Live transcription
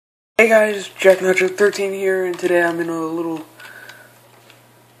Hey guys, Jack Nacho 13 here, and today I'm in a little...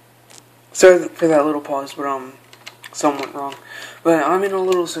 Sorry for that little pause, but something went wrong. But I'm in a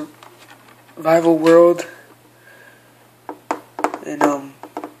little survival world, and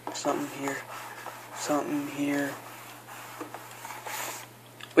something here.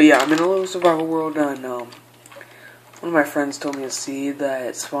 But yeah, I'm in a little survival world, and one of my friends told me a seed that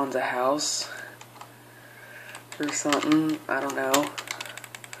it spawns a house or something. I don't know.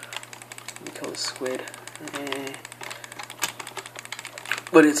 Let me kill the squid.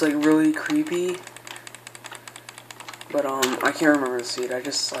 But it's like really creepy. But I can't remember the seed. I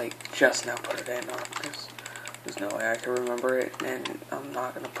just now put it in. There's no way I can remember it, and I'm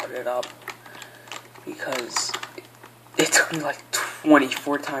not gonna put it up because it took me like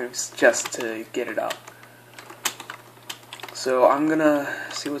 24 times just to get it up. So I'm gonna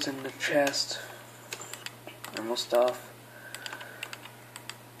see what's in the chest. Normal stuff.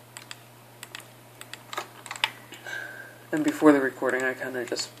 And before the recording, I kind of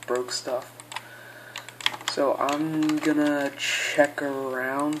just broke stuff. So I'm gonna check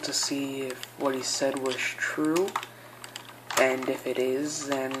around to see if what he said was true. And if it is,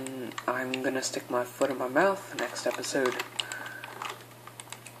 then I'm gonna stick my foot in my mouth next episode.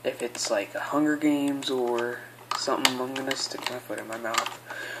 If it's like Hunger Games or something, I'm gonna stick my foot in my mouth.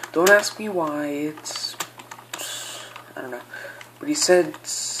 Don't ask me why. I don't know. But he said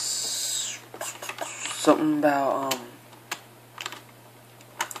something about,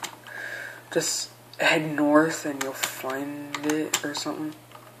 just head north and you'll find it or something.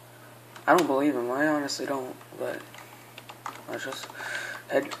 I don't believe him. I honestly don't. But I just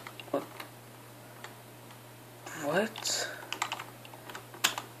head. What?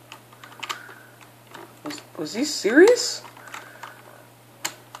 Was he serious?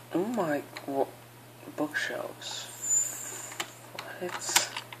 Oh my! Bookshelves.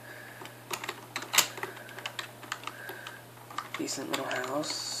 What? Decent little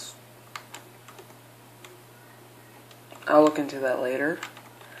house. I'll look into that later.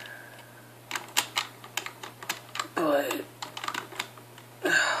 But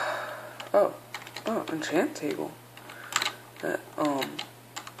oh, enchant table.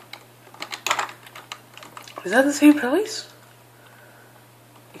 Is that the same place?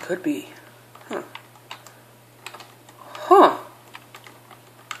 It could be.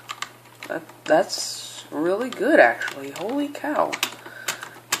 That's really good, actually. Holy cow.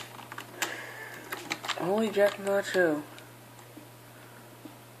 Holy Jack Nacho.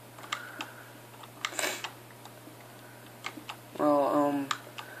 Well,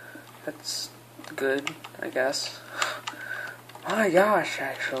 that's good, I guess. My gosh,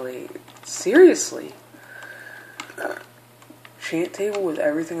 actually. Seriously. Enchant table with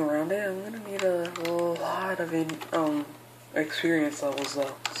everything around it? I'm gonna need a lot of experience levels,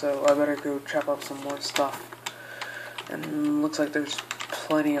 though. So I better go chop up some more stuff. And looks like there's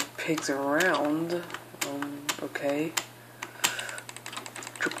plenty of pigs around. Okay.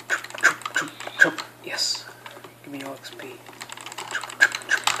 Chop. Yes. Give me all XP.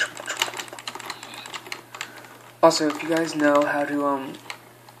 Also, if you guys know how to,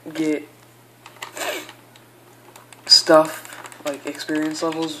 get stuff, like experience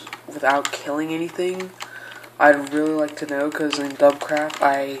levels, without killing anything, I'd really like to know, because in Dubcraft,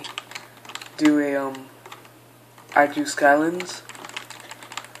 I do Skylands.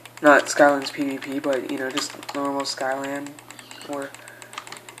 Not Skylands PvP, but, just normal Skyland, where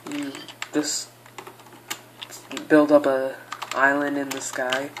you just build up a island in the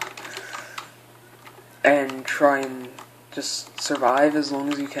sky and try and just survive as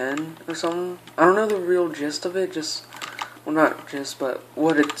long as you can, or something. I don't know the real gist of it, well, not gist, but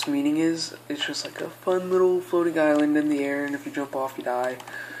what its meaning is. It's just like a fun little floating island in the air, and if you jump off, you die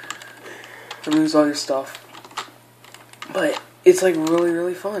and lose all your stuff. But it's like really,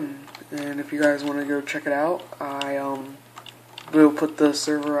 really fun. And if you guys want to go check it out, I will put the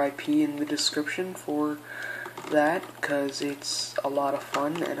server IP in the description for that, because it's a lot of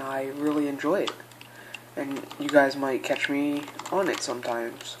fun and I really enjoy it. And you guys might catch me on it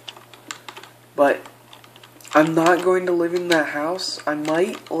sometimes. But I'm not going to live in that house. I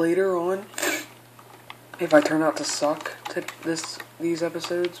might later on, if I turn out to suck to these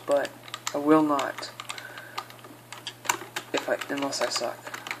episodes, but I will not. Unless I suck.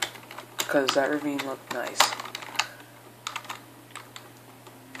 Because that ravine looked nice.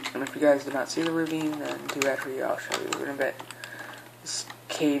 And if you guys did not see the ravine, then too bad for you. I'll show you in a bit. This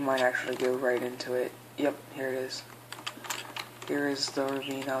cave might actually go right into it. Yep, here it is. Here is the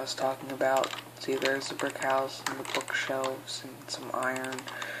ravine I was talking about. See, there's the brick house and the bookshelves and some iron.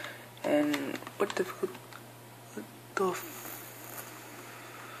 And what the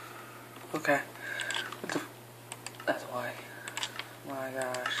Okay. That's why. My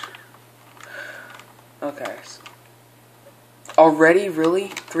gosh. Okay. Already, really?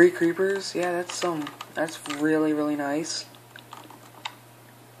 3 creepers? Yeah, that's really, really nice.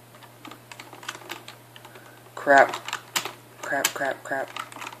 Crap. Crap.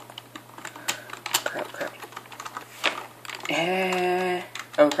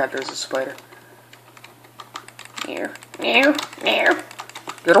 Oh crap, there's a spider. Meow.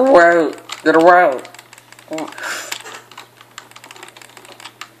 Get away!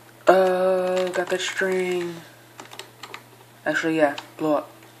 Got the string. Actually, yeah, blow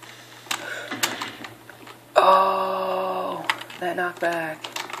up. Oh, that knockback.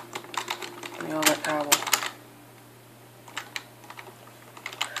 Give me all that cobble.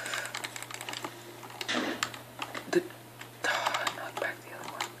 Knock back the other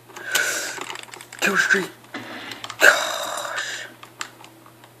one. Kill streak. Gosh.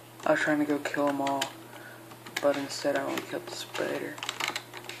 I was trying to go kill them all, but instead I only killed the spider.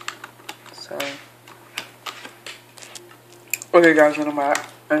 Sorry. Okay guys, and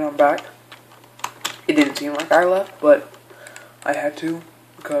I'm back. It didn't seem like I left, but I had to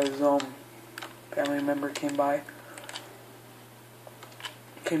because family member came by.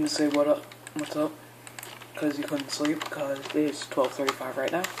 Came to say what's up, because he couldn't sleep because it's 12:35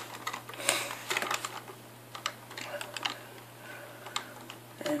 right now.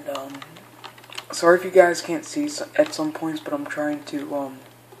 And sorry if you guys can't see at some points, but I'm trying to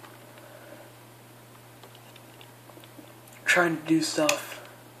do stuff.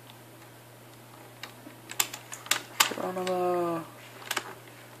 Geronimo.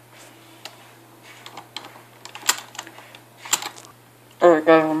 Alright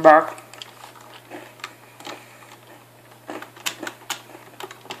guys, I'm back.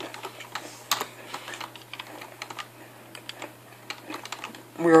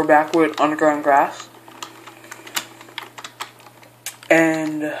 We are back with underground grass.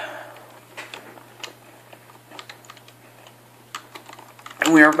 And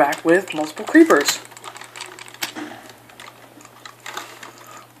we are back with multiple creepers.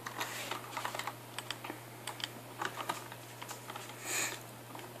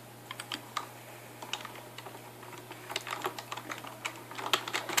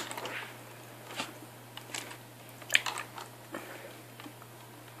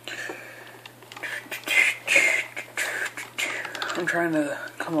 I'm trying to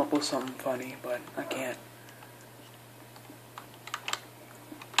come up with something funny, but I can't.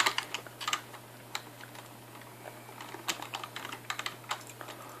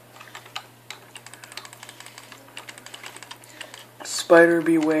 Spider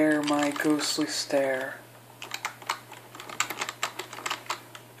beware my ghostly stare.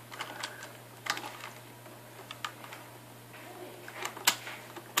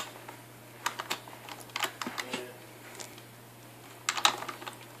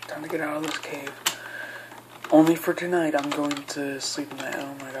 Time to get out of this cave. Only for tonight I'm going to sleep in that.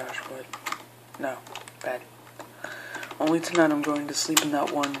 Oh my gosh, what? No, bad. Only tonight I'm going to sleep in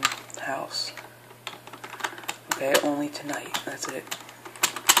that one house. Okay, only tonight. That's it.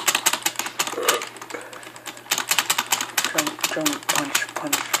 Jump, punch, jump,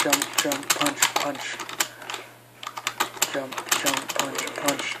 punch. Jump, punch,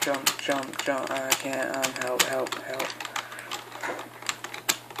 jump. I can't, help.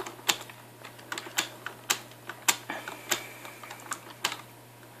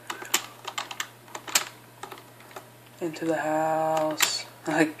 Into the house.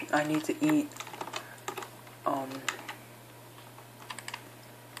 I need to eat.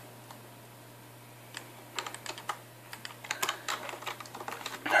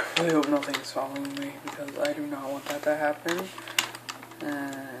 I really hope nothing is following me because I do not want that to happen.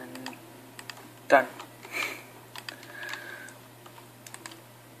 And done.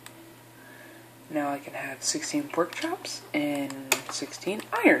 Now I can have 16 pork chops and 16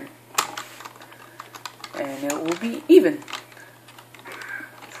 iron. And it will be even.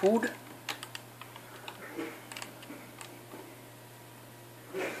 Food.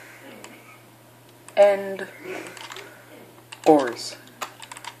 And ores.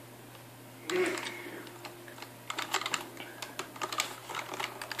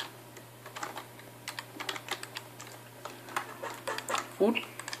 Food.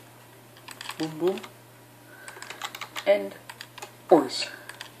 Boom. And ores.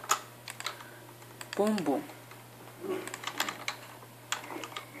 Boom.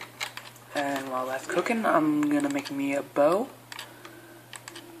 And while that's cooking, I'm gonna make me a bow.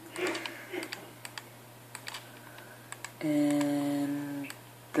 And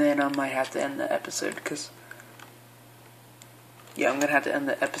then I might have to end the episode, because, yeah, I'm gonna have to end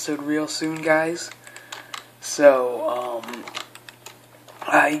the episode real soon, guys. So,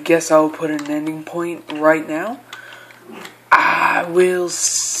 I guess I'll put an ending point right now. I will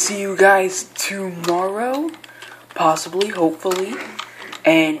see you guys tomorrow, possibly, hopefully.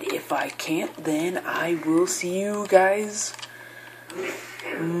 And if I can't, then I will see you guys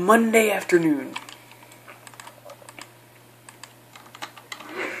Monday afternoon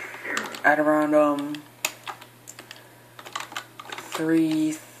at around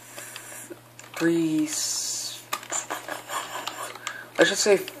 3, let's just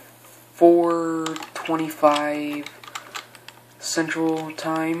say 4:25 Central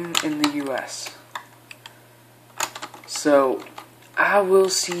Time in the US. So, I will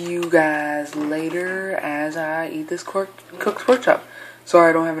see you guys later as I eat this cooked pork chop. Sorry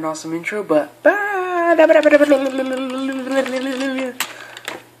I don't have an awesome intro, but bye!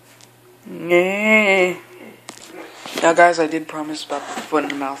 Now guys, I did promise about the foot in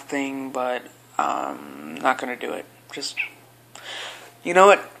the mouth thing, but I'm not gonna do it. Just, you know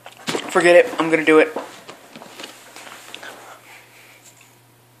what? Forget it. I'm gonna do it.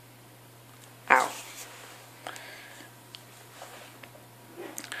 Ow.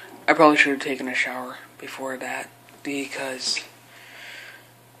 I probably should have taken a shower before that, because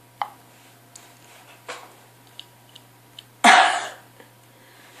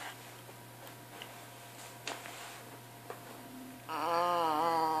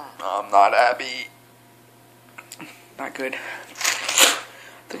I'm not happy. Not good. I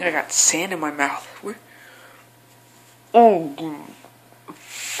think I got sand in my mouth. Where? Oh.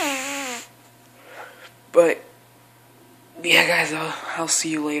 But yeah, guys, I'll see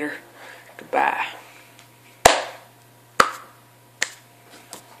you later. Goodbye.